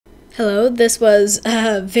Hello, this was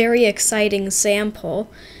a very exciting sample.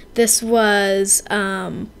 This was,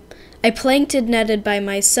 I plankton netted by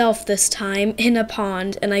myself this time in a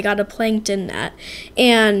pond, and I got a plankton net.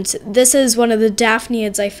 And this is one of the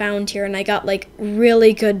Daphniids I found here, and I got like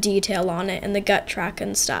really good detail on it and the gut track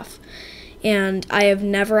and stuff. And I have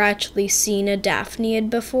never actually seen a Daphniid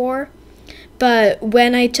before. But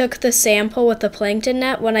when I took the sample with the plankton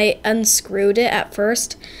net, when I unscrewed it at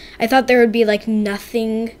first, I thought there would be like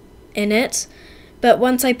nothing in it. But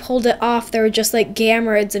once I pulled it off, there were just like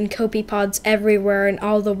gamerids and copepods everywhere, and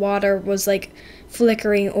all the water was like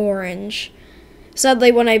flickering orange.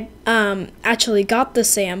 Sadly, when I actually got the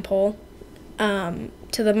sample to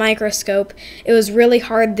the microscope, it was really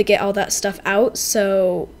hard to get all that stuff out,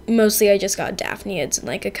 so mostly I just got Daphniids and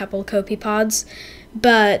like a couple copepods.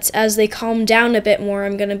 But as they calm down a bit more,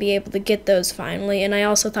 I'm going to be able to get those finally. And I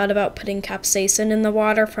also thought about putting capsaicin in the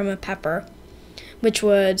water from a pepper, which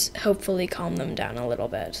would hopefully calm them down a little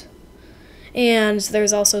bit. And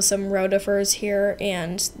there's also some rotifers here,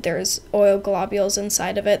 and there's oil globules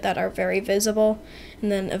inside of it that are very visible.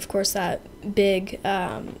 And then, of course, that big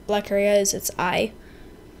black area is its eye,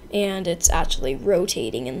 and it's actually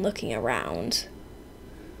rotating and looking around.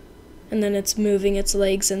 And then it's moving its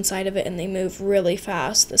legs inside of it, and they move really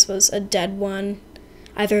fast. This was a dead one.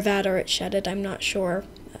 Either that or it shedded. I'm not sure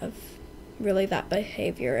of really that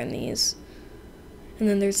behavior in these. And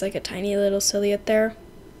then there's like a tiny little ciliate there.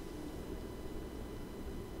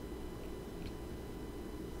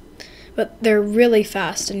 But they're really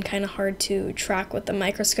fast and kind of hard to track with the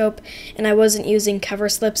microscope. And I wasn't using cover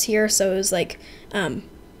slips here, so it was like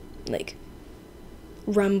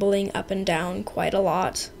rumbling up and down quite a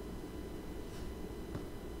lot.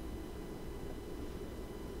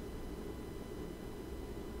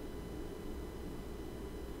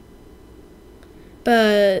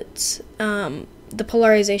 But the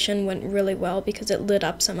polarization went really well because it lit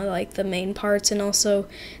up some of like the main parts, and also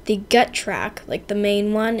the gut track, like the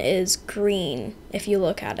main one, is green if you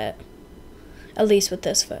look at it, at least with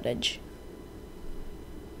this footage.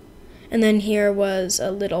 And then here was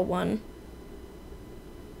a little one.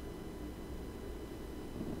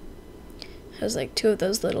 Has like two of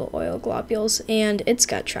those little oil globules, and its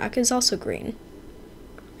gut track is also green,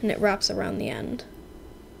 and it wraps around the end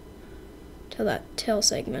to that tail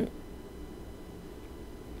segment.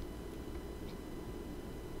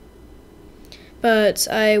 But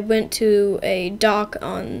I went to a dock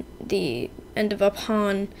on the end of a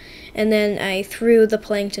pond, and then I threw the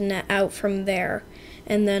plankton net out from there,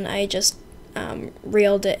 and then I just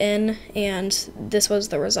reeled it in, and this was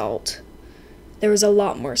the result. There was a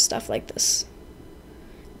lot more stuff like this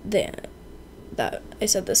that I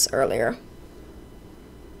said this earlier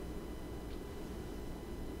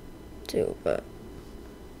too, but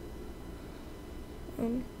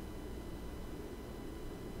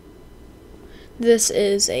this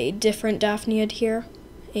is a different Daphniid here,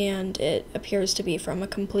 and it appears to be from a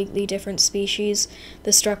completely different species.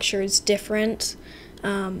 The structure is different.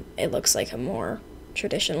 It looks like a more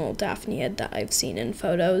traditional Daphniid that I've seen in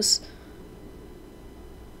photos.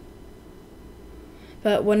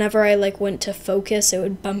 But whenever I went to focus, it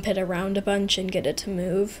would bump it around a bunch and get it to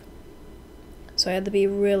move. So I had to be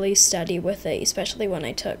really steady with it, especially when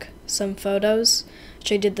I took some photos,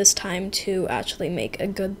 which I did this time to actually make a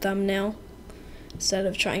good thumbnail, instead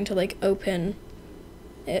of trying to open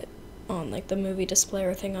it on the movie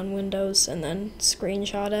displayer thing on Windows and then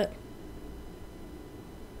screenshot it.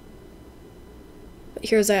 But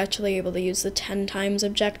here's actually able to use the 10 times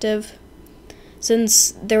objective.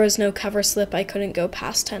 Since there was no cover slip, I couldn't go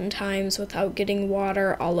past 10 times without getting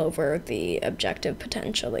water all over the objective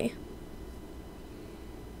potentially.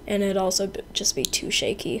 And it'd also just be too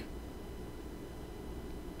shaky.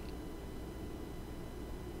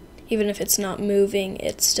 Even if it's not moving,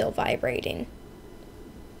 it's still vibrating.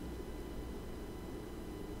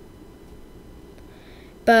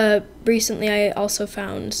 But recently I also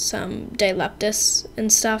found some Dileptus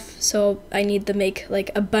and stuff, so I need to make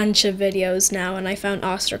a bunch of videos now, and I found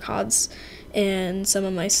ostracods in some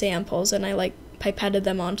of my samples, and I pipetted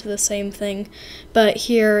them onto the same thing. But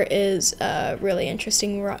here is a really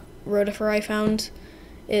interesting rotifer I found.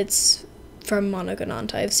 It's from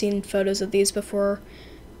Monogononta. I've seen photos of these before.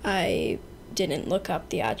 I didn't look up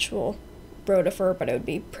the actual rotifer, but it would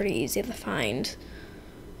be pretty easy to find.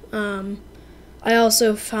 I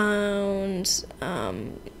also found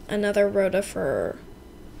another rotifer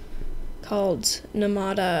called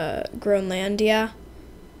Nemata Groenlandia,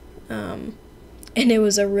 and it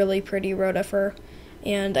was a really pretty rotifer,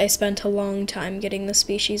 and I spent a long time getting the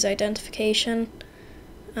species identification,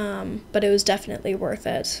 but it was definitely worth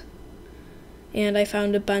it. And I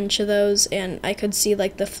found a bunch of those, and I could see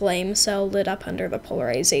like the flame cell lit up under the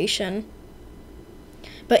polarization.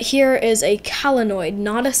 But here is a calanoid,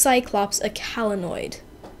 not a cyclops, a calanoid,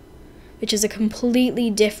 which is a completely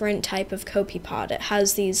different type of copepod. It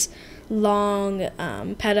has these long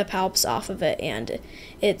pedipalps off of it, and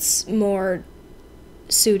it's more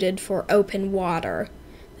suited for open water.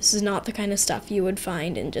 This is not the kind of stuff you would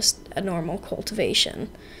find in just a normal cultivation.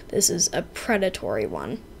 This is a predatory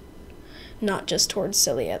one, not just towards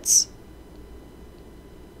ciliates.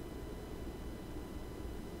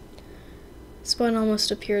 This one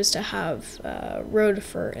almost appears to have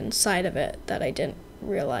rotifer inside of it that I didn't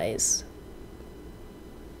realize.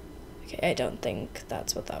 Okay, I don't think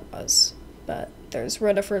that's what that was, but there's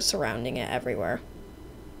rotifer surrounding it everywhere.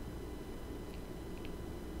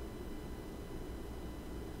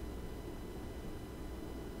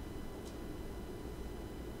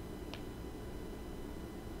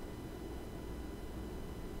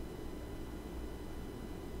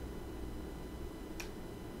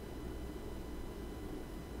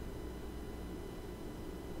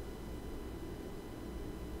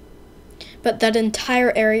 But that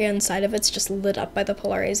entire area inside of it's just lit up by the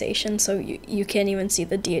polarization, so you can't even see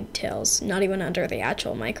the details, not even under the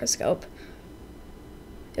actual microscope.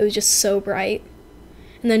 It was just so bright.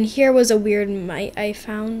 And then here was a weird mite I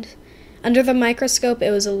found. Under the microscope, it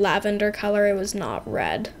was a lavender color, it was not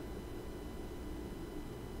red.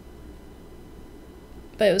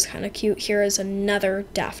 But it was kind of cute. Here is another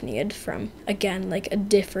Daphniid from, again, like a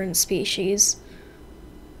different species.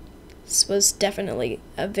 This was definitely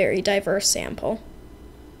a very diverse sample.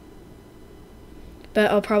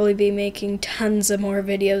 But I'll probably be making tons of more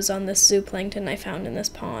videos on this zooplankton I found in this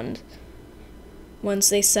pond. Once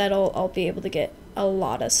they settle, I'll be able to get a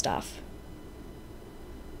lot of stuff.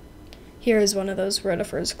 Here is one of those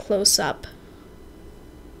rotifers close up.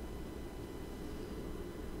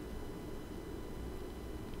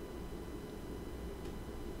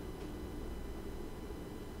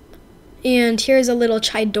 And here's a little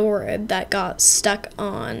chidorid that got stuck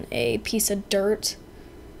on a piece of dirt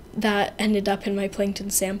that ended up in my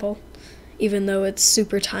plankton sample, even though it's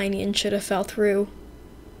super tiny and should have fell through.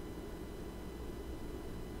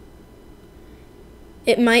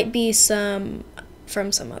 It might be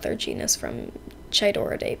from some other genus, from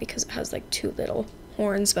Chidoridae, because it has like 2 little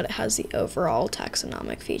horns, but it has the overall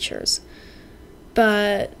taxonomic features.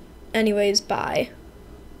 But anyways, bye.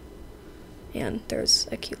 And there's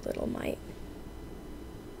a cute little mite.